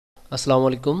আসসালামু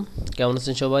আলাইকুম, কেমন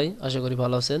আছেন সবাই? আশা করি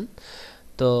ভালো আছেন।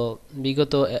 তো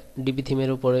বিগত ডিবি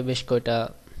থিমের উপরে বেশ কয়টা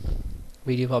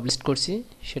ভিডিও পাবলিশ করছি,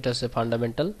 সেটা হচ্ছে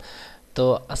ফান্ডামেন্টাল। তো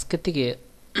আজকে থেকে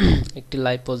একটি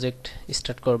লাইভ প্রজেক্ট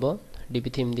স্টার্ট করব, ডিবি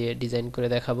থিম দিয়ে ডিজাইন করে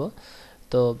দেখাবো।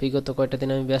 তো বিগত কয়টা দিন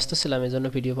আমি ব্যস্ত ছিলাম, এজন্য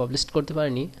ভিডিও পাবলিশ করতে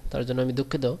পারিনি, তার জন্য আমি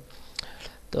দুঃখিত।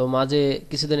 তো মাঝে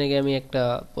কিছুদিন আগে আমি একটা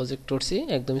প্রজেক্ট করছি,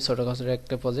 একদমই ছোটোখাটো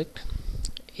একটা প্রজেক্ট।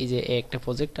 এই যে এই একটা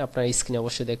প্রজেক্ট আপনার স্ক্রিনে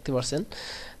অবশ্যই দেখতে পাচ্ছেন।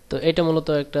 তো এটা মূলত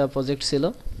একটা প্রজেক্ট ছিল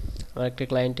আমার একটা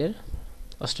ক্লায়েন্টের,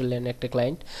 অস্ট্রেলিয়ান একটা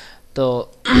ক্লায়েন্ট। তো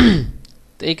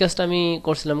তো এই কাজটা আমি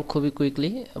করছিলাম খুবই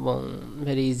কুইকলি এবং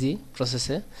ভেরি ইজি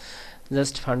প্রসেসে,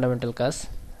 জাস্ট ফান্ডামেন্টাল কাজ।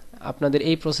 আপনাদের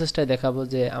এই প্রসেসটাই দেখাবো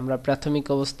যে আমরা প্রাথমিক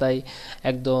অবস্থায়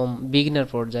একদম বিগিনার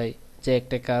পর্যায়ে যে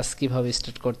একটা কাজ কিভাবে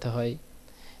স্টার্ট করতে হয়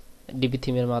ডিবি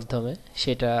থিমের মাধ্যমে,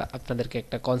 সেটা আপনাদেরকে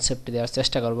একটা কনসেপ্ট দেওয়ার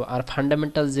চেষ্টা করব। আর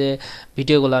ফান্ডামেন্টাল যে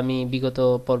ভিডিওগুলো আমি বিগত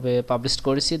পর্বে পাবলিশ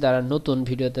করেছি, যারা নতুন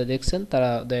ভিডিওতে দেখছেন তারা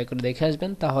দয়া করে দেখে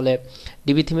আসবেন, তাহলে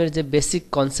ডিবি থিমের যে বেসিক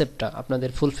কনসেপ্টটা আপনাদের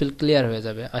ফুলফিল ক্লিয়ার হয়ে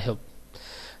যাবে, আই হোপ।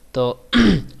 তো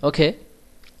ওকে,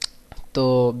 তো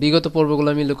বিগত পর্বগুলো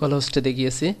আমি লোকাল হোস্টে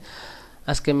দেখিয়েছি,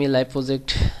 আজকে আমি লাইভ প্রজেক্ট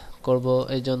করব,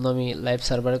 এই জন্য আমি লাইভ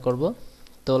সার্ভারে করব।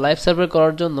 তো লাইভ সার্ভার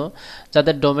করার জন্য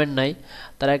যাদের ডোমেন নাই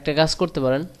তারা একটা কাজ করতে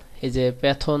পারেন, এই যে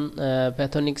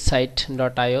প্যাথনিক সাইট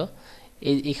ডট আইও,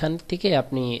 এখান থেকে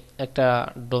আপনি একটা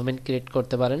ডোমেন ক্রিয়েট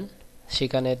করতে পারেন।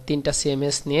 সেখানে 3টা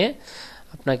সিএমএস নিয়ে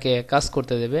আপনাকে কাজ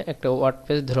করতে দেবে, একটা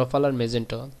ওয়ার্ডপ্রেস, ড্রপাল আর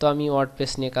মেজেন্টো। তো আমি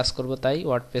ওয়ার্ডপ্রেস নিয়ে কাজ করব, তাই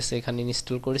ওয়ার্ডপ্রেস এখানে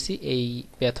ইনস্টল করেছি এই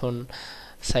প্যাথন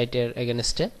সাইটের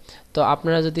এগেনস্টে। তো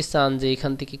আপনারা যদি চান যে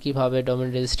এখান থেকে কিভাবে ডোমেন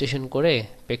রেজিস্ট্রেশন করে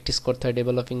প্র্যাকটিস করতে হয়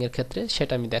ডেভেলপিংয়ের ক্ষেত্রে,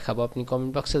 সেটা আমি দেখাবো। আপনি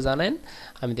কমেন্ট বক্সে জানান,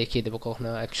 আমি দেখিয়ে দেবো কখনো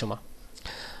এক সময়।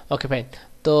 Okay fine.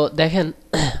 তো দেখেন,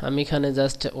 আমি এখানে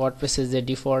জাস্ট ওয়ার্ডপ্রেসের যে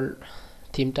ডিফল্ট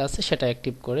থিমটা আছে সেটা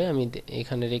অ্যাক্টিভ করে আমি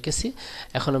এখানে রেখেছি।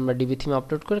 এখন আমরা ডিবি থিম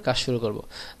আপলোড করে কাজ শুরু করব।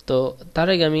 তো তার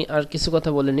আগে আমি আর কিছু কথা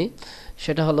বলে নিই,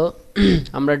 সেটা হলো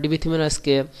আমরা ডিবি থিমের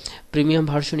আজকে প্রিমিয়াম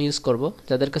ভার্সন ইউজ করব।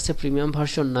 যাদের কাছে প্রিমিয়াম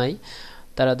ভার্সন নাই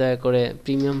তারা দয়া করে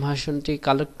প্রিমিয়াম ভার্সনটি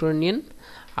কালেক্ট করে নিন।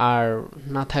 আর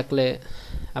না থাকলে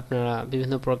আপনারা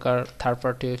বিভিন্ন প্রকার থার্ড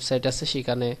পার্টি ওয়েবসাইট আছে,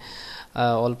 সেখানে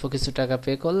অল্প কিছু টাকা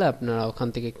পে করলে আপনারা ওখান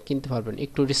থেকে কিনতে পারবেন,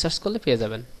 একটু রিসার্চ করলে পেয়ে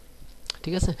যাবেন।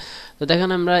 ঠিক আছে? তো দেখেন,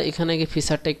 আমরা এখানে গিয়ে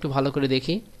ফিচারটা একটু ভালো করে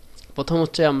দেখি। প্রথম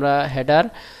হচ্ছে আমরা হেডার,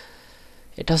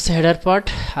 এটা হচ্ছে হেডার পার্ট,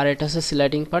 আর এটা হচ্ছে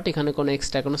স্লাইডিং পার্ট। এখানে কোনো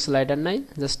এক্সট্রা কোনো স্লাইডার নাই,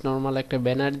 জাস্ট নর্মাল একটা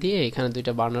ব্যানার দিয়ে এখানে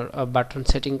দুইটা বাটন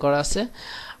সেটিং করা আছে।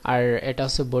 আর এটা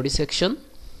হচ্ছে বডি সেকশন।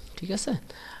 ঠিক আছে,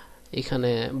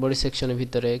 এখানে বডি সেকশনের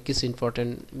ভিতরে কিছু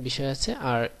ইম্পর্টেন্ট বিষয় আছে।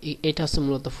 আর এটা হচ্ছে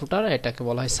মূলত ফুটার, এটাকে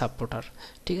বলা হয় সাব ফুটার।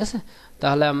 ঠিক আছে,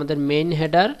 তাহলে আমাদের মেইন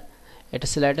হেডার, এটা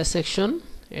স্লাইডার সেকশন,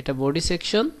 এটা বডি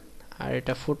সেকশন, আর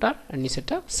এটা ফুটার, আর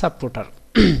নিচেটা সাব ফুটার।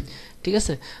 ঠিক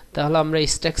আছে, তাহলে আমরা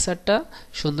স্ট্রাকচারটা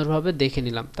সুন্দরভাবে দেখে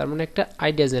নিলাম, তার মানে একটা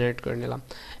আইডিয়া জেনারেট করে নিলাম।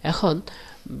 এখন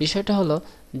বিষয়টা হলো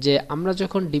যে আমরা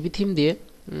যখন ডিবি থিম দিয়ে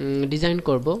ডিজাইন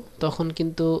করব, তখন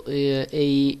কিন্তু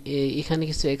এই এখানে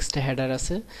কিছু এক্সট্রা হেডার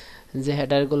আছে, যে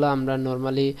হেডারগুলো আমরা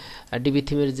নর্মালি ডিবি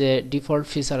থিমের যে ডিফল্ট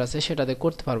ফিচার আছে সেটাতে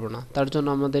করতে পারবো না। তার জন্য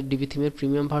আমাদের ডিবি থিমের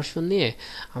প্রিমিয়াম ভার্সন নিয়ে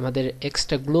আমাদের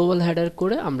এক্সট্রা গ্লোবাল হেডার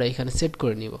করে আমরা এখানে সেট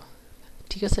করে নিব।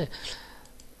 ঠিক আছে,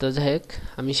 তো যাই হোক,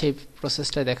 আমি সেই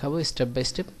প্রসেসটা দেখাবো স্টেপ বাই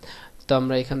স্টেপ। তো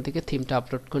আমরা এখান থেকে থিমটা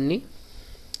আপলোড করে নিই।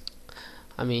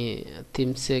 আমি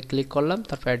থিমসে ক্লিক করলাম,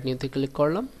 তারপর অ্যাড নিউতে ক্লিক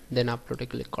করলাম, দেন আপলোডে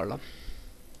ক্লিক করলাম।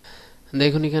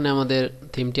 দেখুন এখানে আমাদের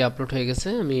থিমটি আপলোড হয়ে গেছে,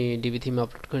 আমি ডিবি থিম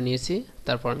আপলোড করে নিয়েছি।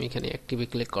 তারপর আমি এখানে অ্যাক্টিভে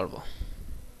ক্লিক করব।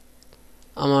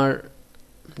 আমার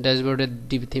ড্যাশবোর্ডের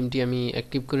ডিবি থিমটি আমি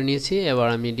অ্যাক্টিভ করে নিয়েছি। এবার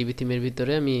আমি ডিবি থিমের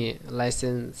ভিতরে আমি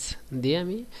লাইসেন্স দিয়ে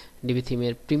আমি ডিবি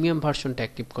থিমের প্রিমিয়াম ভার্সনটা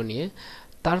অ্যাক্টিভ করে নিয়ে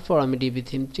তারপর আমি ডিবি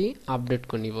থিমটি আপডেট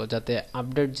করে নিব, যাতে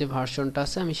আপডেট যে ভার্সনটা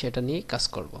আছে আমি সেটা নিয়ে কাজ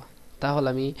করব। তাহলে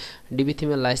আমি ডিবি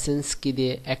থিমের লাইসেন্স কি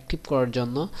দিয়ে অ্যাক্টিভ করার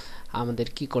জন্য আমাদের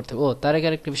কি করতে হবে, তার আগে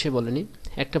আরেকটা বিষয় বলে নিই।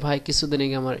 একটা ভাই কিছুদিন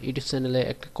আগে আমার ইউটিউব চ্যানেলে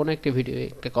কোনো একটা ভিডিও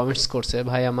একটা কমেন্টস করছে,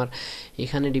 ভাই আমার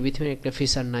এখানে ডিবি থিমের একটা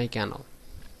ফিচার নাই কেন?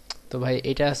 তো ভাই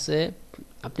এটা আছে,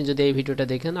 আপনি যদি এই ভিডিওটা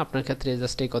দেখেন আপনার ক্ষেত্রে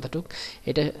জাস্ট এই কথাটুক,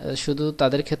 এটা শুধু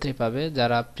তাদের ক্ষেত্রেই পাবে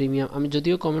যারা প্রিমিয়াম। আমি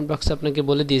যদিও কমেন্ট বক্সে আপনাকে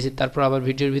বলে দিয়েছি, তারপর আবার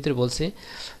ভিডিওর ভিতরে বলছি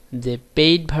যে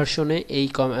পেইড ভার্সনে এই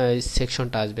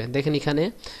সেকশনটা আসবে। দেখেন এখানে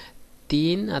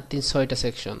 3 আর 3 6টা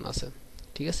সেকশন আছে।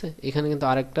 ঠিক আছে, এখানে কিন্তু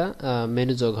আরেকটা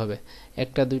মেনু যোগ হবে,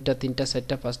 1টা 2টা 3টা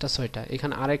 4টা 5টা 6টা,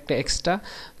 এখানে আরেকটা এক্সট্রা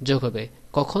যোগ হবে।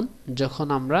 কখন? যখন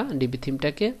আমরা ডিবি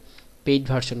থিমটাকে পেইড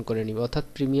ভার্সন করে নিব, অর্থাৎ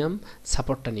প্রিমিয়াম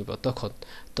সাপোর্টটা নিব তখন।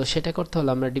 তো সেটা করতে হলে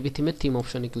আমরা ডিবি থিমের থিম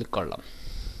অপশনে ক্লিক করলাম।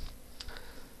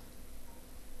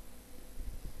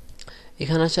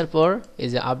 এখানে আসার পর এই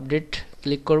যে আপডেট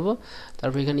ক্লিক করব,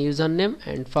 তারপর এখানে ইউজার নেম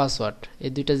অ্যান্ড পাসওয়ার্ড, এই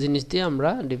দুইটা জিনিস দিয়ে আমরা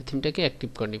ডিবি থিমটাকে অ্যাক্টিভ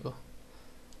করে নিব।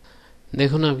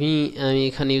 দেখুন আমি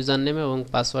এখানে ইউজার নেম এবং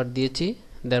পাসওয়ার্ড দিয়েছি,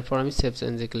 তারপর আমি সেভ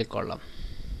চেঞ্জে ক্লিক করলাম।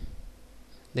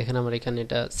 দেখেন আমার এখানে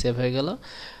এটা সেভ হয়ে গেল।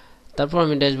 তারপর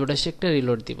আমি ড্যাশবোর্ডে এসে একটা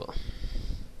রিলোড দিব,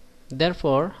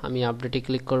 তারপর আমি আপডেটে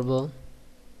ক্লিক করব।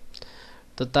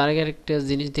 তো তার আগে একটা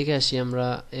জিনিস দেখে আসি, আমরা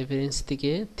অ্যাপিয়ারেন্স থেকে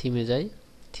থিমে যাই,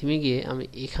 থিমে গিয়ে আমি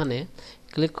এখানে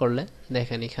ক্লিক করলে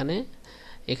দেখেন এখানে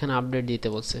আপডেট দিতে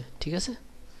বলছে, ঠিক আছে।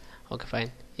 ওকে ফাইন,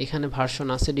 এখানে ভার্সন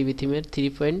আছে ডিবি থিমের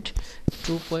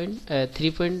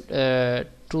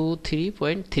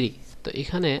 3.23.3। তো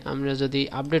এখানে আমরা যদি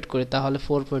আপডেট করি তাহলে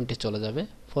 4 পয়েন্টে চলে যাবে,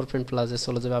 4 পয়েন্ট প্লাসে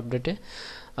চলে যাবে আপডেটে।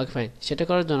 ওকে ফাইন, সেটা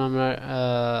করার জন্য আমরা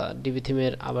ডিবি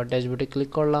থিমের আবার ড্যাশবোর্ডে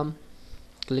ক্লিক করলাম,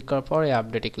 ক্লিক করার পর এই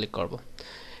আপডেটে ক্লিক করব,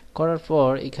 করার পর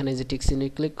এখানে যে টিক চিহ্নে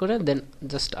ক্লিক করে দেন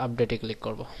জাস্ট আপডেটে ক্লিক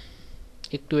করব,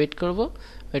 একটু ওয়েট করব,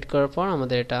 ওয়েট করার পর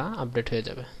আমাদের এটা আপডেট হয়ে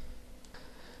যাবে।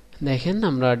 দেখেন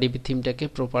আমরা ডিবি থিমটাকে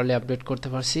প্রপারলি আপডেট করতে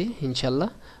পারছি ইনশাল্লাহ।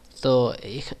 তো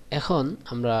এখন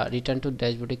আমরা রিটার্ন টু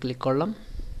ড্যাশবোর্ডে ক্লিক করলাম।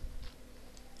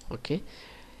 ওকে,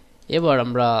 এবার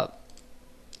আমরা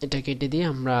এটা কেটে দিয়ে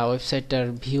আমরা ওয়েবসাইটটার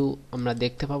ভিউ আমরা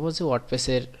দেখতে পাবো যে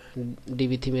ওয়ার্ডপ্রেসের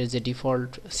ডিবি থিমের যে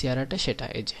ডিফল্ট চেহারাটা সেটা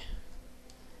এই যে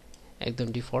একদম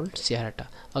ডিফল্ট চেহারাটা।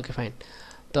 ওকে ফাইন,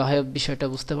 তো বিষয়টা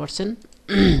বুঝতে পারছেন।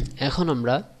 এখন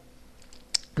আমরা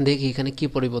দেখি এখানে কি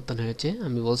পরিবর্তন হয়েছে।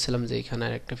 আমি বলছিলাম যে এখানে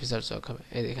আর একটা ফিচার যোগ হবে,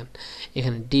 এই দেখেন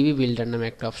এখানে ডিবি বিল্ডার নামে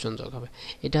একটা অপশন যোগ হবে।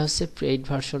 এটা হচ্ছে পেইড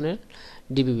ভার্সনের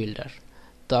ডিবি বিল্ডার।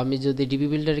 তো আমি যদি ডিবি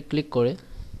বিল্ডারে ক্লিক করে,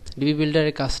 ডিবি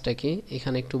বিল্ডারের কাজটা কি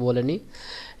এখানে একটু বলে নিই।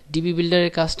 ডিবি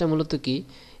বিল্ডারের কাজটা মূলত কি,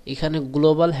 এখানে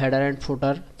global header and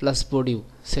footer plus বডিও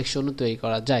সেকশনও তৈরি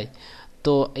করা যায়।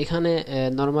 তো এখানে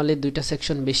নর্মালি দুইটা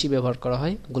সেকশন বেশি ব্যবহার করা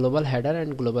হয়, গ্লোবাল হেডার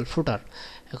অ্যান্ড গ্লোবাল ফুটার।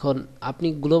 এখন আপনি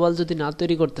গ্লোবাল যদি না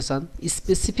তৈরি করতে চান,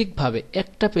 স্পেসিফিকভাবে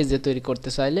একটা পেজে তৈরি করতে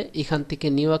চাইলে এখান থেকে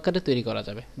নিউ আকারে তৈরি করা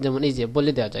যাবে। যেমন এই যে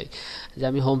বলে দেওয়া যায় যে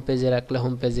আমি হোম পেজে রাখলে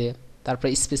হোম পেজে, তারপরে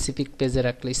স্পেসিফিক পেজে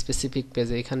রাখলে স্পেসিফিক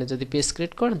পেজে, এখানে যদি পেজ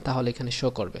ক্রিয়েট করেন তাহলে এখানে শো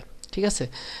করবে, ঠিক আছে।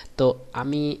 তো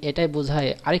আমি এটাই বোঝাই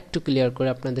আরেকটু ক্লিয়ার করে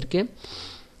আপনাদেরকে।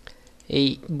 এই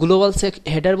গ্লোবাল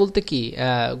হেডার বলতে কি,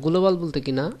 গ্লোবাল বলতে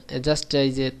কি না, জাস্ট এই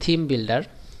যে থিম বিল্ডার,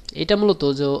 এটা মূলত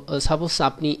যে সাপোজ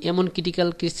আপনি এমন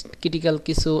ক্রিটিক্যাল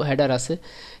কিছু হেডার আছে,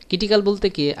 ক্রিটিক্যাল বলতে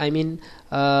কি আই মিন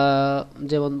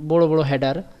যেমন বড় বড়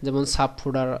হেডার, যেমন সাব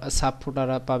ফুটার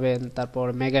পাবেন, তারপর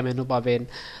মেগা মেনু পাবেন,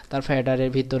 তারপর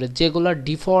হেডারের ভিতরে যেগুলো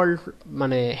ডিফল্ট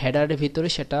মানে হেডারের ভিতরে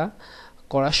সেটা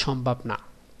করা সম্ভব না।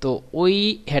 তো ওই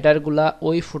হেডারগুলা,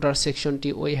 ওই ফুটার সেকশনটি,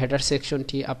 ওই হেডার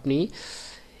সেকশনটি আপনি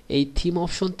এই থিম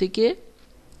অপশন থেকে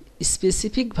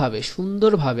স্পেসিফিকভাবে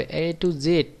সুন্দরভাবে এ to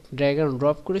Z drag and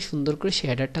drop করে সুন্দর করে সেই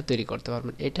হেডারটা তৈরি করতে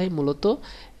পারবেন। এটাই মূলত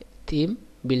থিম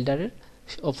বিল্ডারের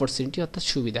অপরচুনিটি, অর্থাৎ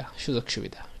সুযোগ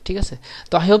সুবিধা, ঠিক আছে।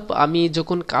 তো আই হোপ আমি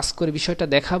যখন কাজ করে বিষয়টা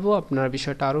দেখাবো আপনারা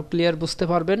বিষয়টা আরও ক্লিয়ার বুঝতে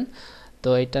পারবেন। তো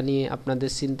এটা নিয়ে আপনাদের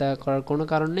চিন্তা করার কোনো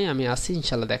কারণ নেই, আমি আসি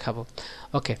ইনশাল্লাহ দেখাবো।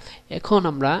 ওকে, এখন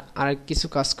আমরা আর কিছু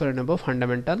কাজ করে নেব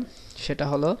ফান্ডামেন্টাল। সেটা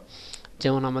হলো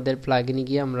যেমন আমাদের প্লাগইনে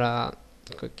গিয়ে আমরা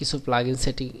কিছু প্লাগইন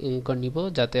সেটিং করে নিব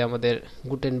যাতে আমাদের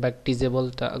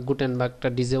গুটেনবার্গটা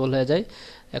ডিজেবল হয়ে যায়।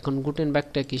 এখন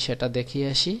গুটেনবার্গটা কি সেটা দেখিয়ে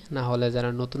আসি, না হলে যারা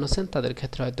নতুন আছেন তাদের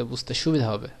ক্ষেত্রে হয়তো বুঝতে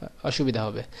অসুবিধা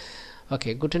হবে। ওকে,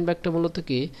 গুটেনবার্গটা মূলত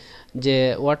কি, যে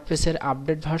ওয়ার্ডপ্রেসের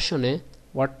আপডেট ভার্সনে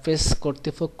ওয়ার্ডপ্রেস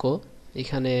কর্তৃপক্ষ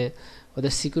এখানে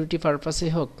ওদের সিকিউরিটি পারপাসে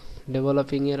হোক,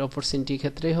 ডেভেলপিংয়ের অপরচুনিটির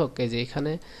ক্ষেত্রেই হোক, এই যে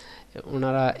এখানে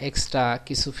ওনারা এক্সট্রা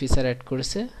কিছু ফিচার অ্যাড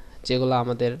করেছে যেগুলো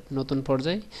আমাদের নতুন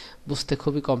পর্যায়ে বুঝতে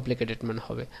খুবই কমপ্লিকেটেড মনে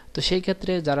হবে। তো সেই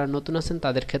ক্ষেত্রে যারা নতুন আছেন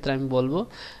তাদের ক্ষেত্রে আমি বলবো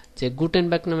যে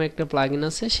গুটেনবার্গ নামে একটা প্লাগইন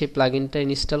আছে, সেই প্লাগইনটা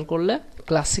ইনস্টল করলে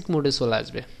ক্লাসিক মোডে চলে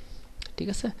আসবে, ঠিক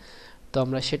আছে। তো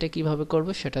আমরা সেটা কিভাবে করব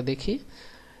সেটা দেখি।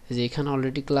 যে এখানে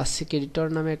অলরেডি ক্লাসিক এডিটর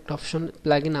নামে একটা অপশন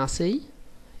প্লাগইন আছেই,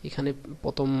 এখানে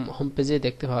প্রথম হোম পেজে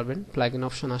দেখতে পারবেন প্লাগইন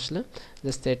অপশন আসলে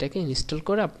জাস্ট এটাকে ইনস্টল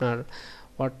করে আপনার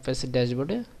ওয়ার্ডপ্রেসের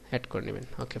ড্যাশবোর্ডে অ্যাড করে নেবেন।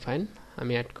 ওকে ফাইন,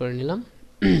 আমি অ্যাড করে নিলাম।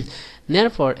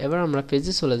 নেওয়ার পর এবার আমরা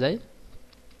পেজে চলে যাই,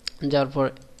 যাওয়ার পর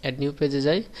অ্যাড নিউ পেজে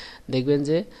যাই, দেখবেন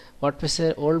যে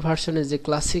ওয়ার্ডপ্রেসের ওল্ড ভার্সনের যে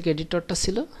ক্লাসিক এডিটরটা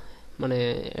ছিল, মানে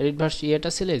এডিট ভার্সন ইয়েটা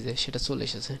ছিল, এই যে সেটা চলে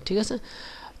এসেছে, ঠিক আছে।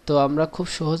 তো আমরা খুব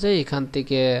সহজেই এখান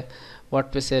থেকে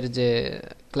ওয়ার্ডপ্রেসের যে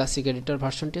ক্লাসিক এডিটর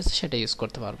ভার্সনটি আছে সেটা ইউজ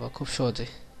করতে পারবো খুব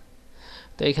সহজেই।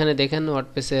 তো এখানে দেখেন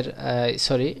ওয়ার্ডপ্রেসের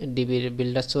ডিবির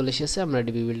বিল্ডার চলে এসেছে, আমরা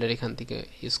ডিবি বিল্ডার এখান থেকে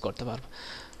ইউজ করতে পারবো।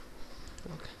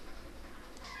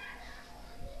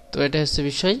 তো এটা হচ্ছে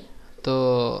বিষয়। তো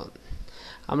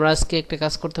আমরা আজকে একটা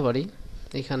কাজ করতে পারি,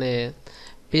 এখানে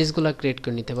পেজগুলো ক্রিয়েট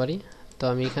করে নিতে পারি। তো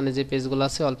আমি এখানে যে পেজগুলো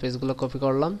আছে অল পেজগুলো কপি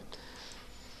করলাম,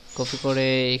 কপি করে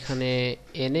এখানে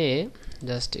এনে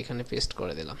জাস্ট এখানে পেস্ট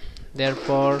করে দিলাম। দেওয়ার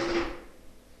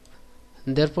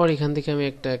পর এখান থেকে আমি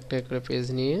একটা করে পেজ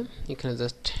নিয়ে এখানে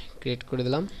জাস্ট ক্রিয়েট করে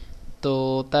দিলাম। তো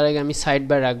তার আগে আমি সাইড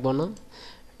বার রাখবো না,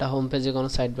 এটা হোম পেজে কোনো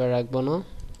সাইড বার রাখবো না।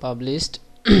 পাবলিশড,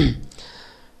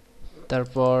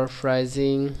 তারপর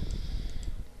প্রাইজিং।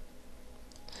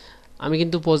 আমি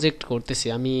কিন্তু প্রজেক্ট করতেছি,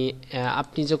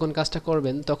 আপনি যখন কাজটা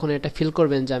করবেন তখন এটা ফিল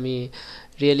করবেন যে আমি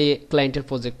রিয়েলি ক্লায়েন্টের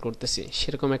প্রজেক্ট করতেছি,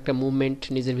 সেরকম একটা মুভমেন্ট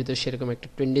নিজের ভিতরে, সেরকম একটা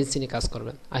টেন্ডেন্সি নিয়ে কাজ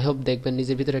করবেন। আই হোপ দেখবেন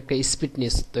নিজের ভিতরে একটা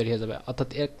স্পিডনেস তৈরি হয়ে যাবে, অর্থাৎ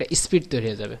একটা স্পিড তৈরি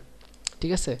হয়ে যাবে।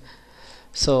 ঠিক আছে,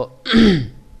 সো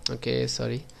ওকে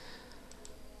সরি।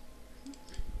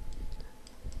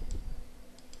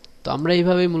 তো আমরা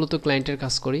এইভাবেই মূলত ক্লায়েন্টের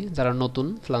কাজ করি, যারা নতুন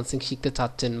ফ্রিল্যান্সিং শিখতে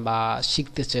চাচ্ছেন বা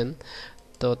শিখতেছেন,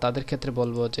 তো তাদের ক্ষেত্রে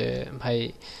বলবো যে ভাই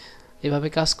এভাবে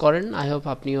কাজ করেন। আই হোপ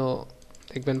আপনিও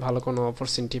দেখবেন ভালো কোনো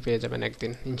অপরচুনিটি পেয়ে যাবেন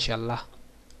একদিন ইনশাল্লাহ।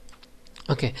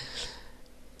 ওকে,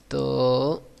 তো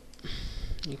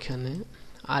এখানে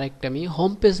আরেকটা আমি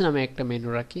হোম পেজ নামে একটা মেনু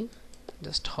রাখি,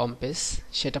 জাস্ট হোম পেজ।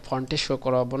 সেটা ফন্টে শো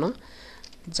করাবো না,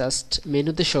 জাস্ট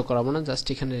মেনুতে শো করাবো না, জাস্ট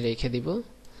এখানে রেখে দিব।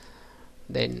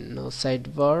 দেন no side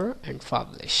bar and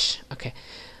publish. ওকে,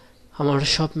 আমার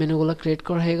সব মেনুগুলো ক্রিয়েট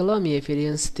করা হয়ে গেল। আমি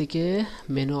এক্সপেরিয়েন্স থেকে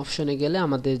মেনু অপশনে গেলে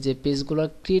আমাদের যে পেজগুলো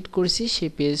ক্রিয়েট করেছি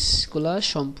সেই পেজগুলো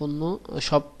সম্পূর্ণ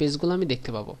সব পেজগুলো আমি দেখতে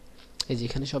পাবো। এই যে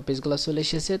এখানে সব পেজগুলো চলে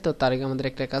এসেছে। তো তার আগে আমাদের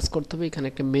একটা কাজ করতে হবে, এখানে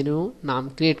একটা মেনু নাম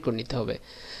ক্রিয়েট করে নিতে হবে।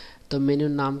 তো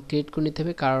মেনুর নাম ক্রিয়েট করে নিতে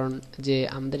হবে, কারণ যে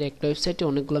আমাদের একটা ওয়েবসাইটে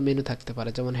অনেকগুলো মেনু থাকতে পারে,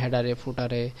 যেমন হেডারে,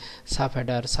 ফুটারে, সাব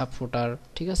হেডার, সাব ফুটার,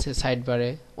 ঠিক আছে, সাইড বারে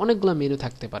অনেকগুলো মেনু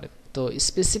থাকতে পারে। তো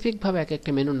স্পেসিফিকভাবে এক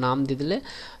একটা মেনুর নাম দিয়ে দিলে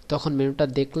তখন মেনুটা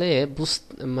দেখলে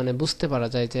বুঝতে পারা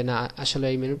যায় যে না আসলে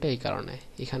এই মেনুটা এই কারণে,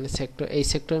 এখানে সেক্টর, এই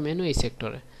সেক্টরের মেনু এই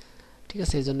সেক্টরে, ঠিক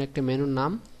আছে, এই জন্য একটা মেনুর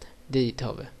নাম দিয়ে দিতে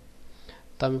হবে।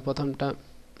 তো আমি প্রথমটা,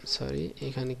 সরি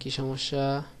এখানে কি সমস্যা,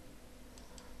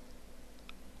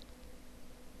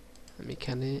 আমি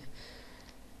এখানে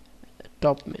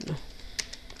টপ মেনু,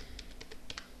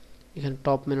 এখানে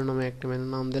টপ মেনু নামে একটা মেনু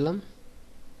নাম দিলাম।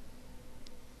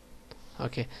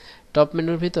 ওকে, টপ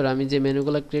মেনুর ভিতর আমি যে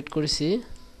মেনুগুলো ক্রিয়েট করেছি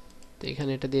তো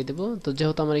এখানে এটা দিয়ে দেব। তো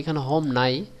যেহেতু আমার এখানে হোম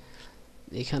নাই,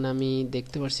 এখানে আমি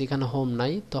দেখতে পাচ্ছি এখানে হোম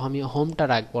নাই, তো আমি হোমটা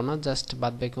রাখবো না, জাস্ট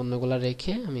বাদ বাকি অন্যগুলো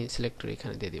রেখে আমি সিলেক্ট করে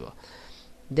এখানে দিয়ে দিব।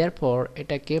 দেওয়ার পর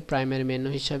এটাকে প্রাইমারি মেনু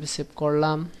হিসাবে সেভ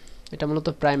করলাম। এটা মূলত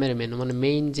প্রাইমারি মেনু, মানে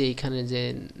মেইন যে এখানে যে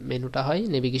মেনুটা হয়,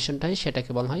 নেভিগেশনটা হয়,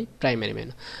 সেটাকে বলা হয় প্রাইমারি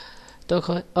মেনু। তো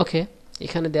ওকে,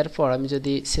 এখানে দেওয়ার পর আমি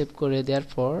যদি সেভ করে দেওয়ার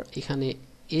পর এখানে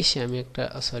এসে আমি একটা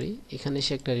এখানে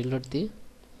এসে একটা রিলোড দিই,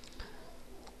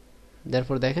 দেওয়ার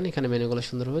পর দেখেন এখানে মেনুগুলো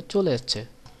সুন্দরভাবে চলে যাচ্ছে।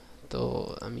 তো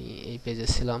আমি এই পেজে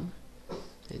ছিলাম,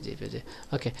 এই যে পেজে।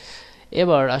 ওকে,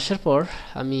 এবার আসার পর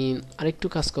আমি আরেকটু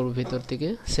কাজ করব, ভিতর থেকে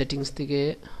সেটিংস থেকে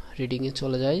রিডিংয়ে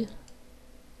চলে যাই।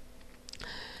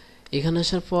 এখানে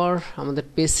আসার পর আমাদের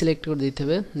পেজ সিলেক্ট করে দিতে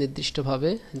হবে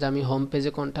নির্দিষ্টভাবে, যে আমি হোম পেজে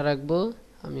কোনটা রাখবো।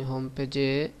 আমি হোম পেজে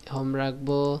হোম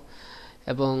রাখবো,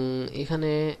 এবং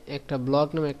এখানে একটা ব্লগ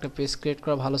নামে একটা পেজ ক্রিয়েট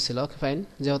করা ভালো ছিল। ওকে ফাইন,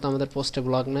 যেহেতু আমাদের পোস্টে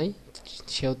ব্লগ নাই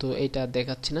সেহেতু এইটা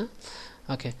দেখাচ্ছি না।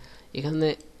 ওকে, এখানে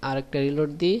আরেকটা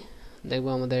রিলোড দিই, দেখবো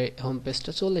আমাদের হোম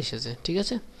পেজটা চলে এসেছে। ঠিক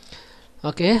আছে,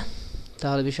 ওকে,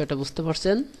 তাহলে বিষয়টা বুঝতে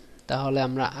পারছেন। তাহলে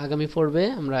আমরা আগামী পর্বে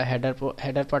আমরা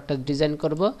হেডার পার্টটা ডিজাইন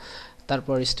করব,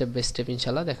 তারপর স্টেপ বাই স্টেপ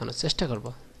ইনশাল্লাহ দেখানোর চেষ্টা করব।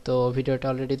 তো ভিডিওটা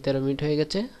অলরেডি 13 মিনিট হয়ে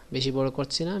গেছে, বেশি বড়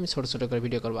করছি না, আমি ছোট ছোট করে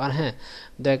ভিডিও করব। আর হ্যাঁ,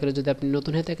 দয়া করে যদি আপনি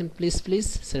নতুন হয়ে থাকেন প্লিজ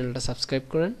চ্যানেলটা সাবস্ক্রাইব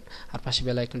করেন, আর পাশে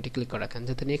বেল আইকনটি ক্লিক করে রাখেন,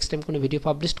 যাতে নেক্সট টাইম কোনো ভিডিও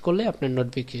পাবলিশ করলে আপনার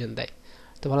নোটিফিকেশন দেয়।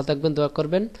 তো ভালো থাকবেন, দোয়া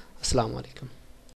করবেন। আসসালামু আলাইকুম।